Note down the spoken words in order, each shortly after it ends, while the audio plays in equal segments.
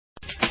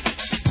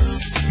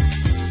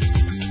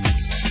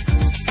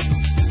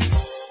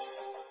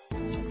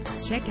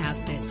Check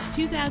out this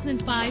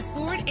 2005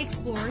 Ford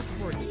Explorer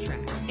Sports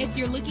Trac. If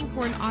you're looking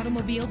for an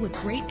automobile with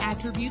great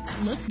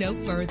attributes, look no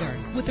further.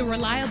 With a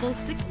reliable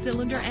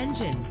 6-cylinder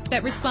engine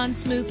that responds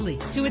smoothly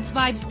to its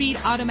 5-speed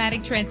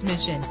automatic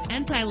transmission,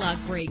 anti-lock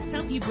brakes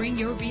help you bring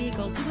your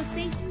vehicle to a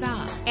safe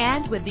stop.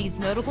 And with these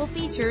notable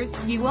features,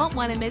 you won't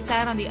want to miss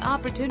out on the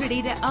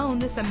opportunity to own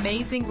this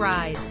amazing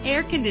ride.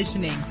 Air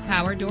conditioning,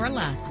 power door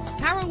locks,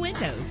 power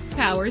windows,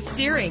 power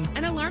steering,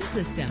 an alarm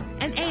system,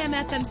 an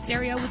AM/FM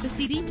stereo with a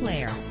CD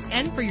player.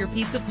 And for your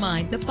peace of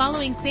mind, the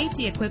following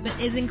safety equipment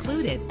is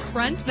included: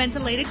 front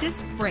ventilated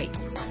disc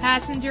brakes,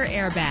 passenger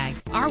airbag.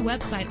 Our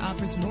website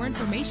offers more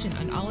information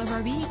on all of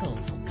our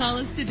vehicles. Call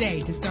us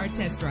today to start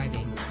test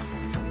driving.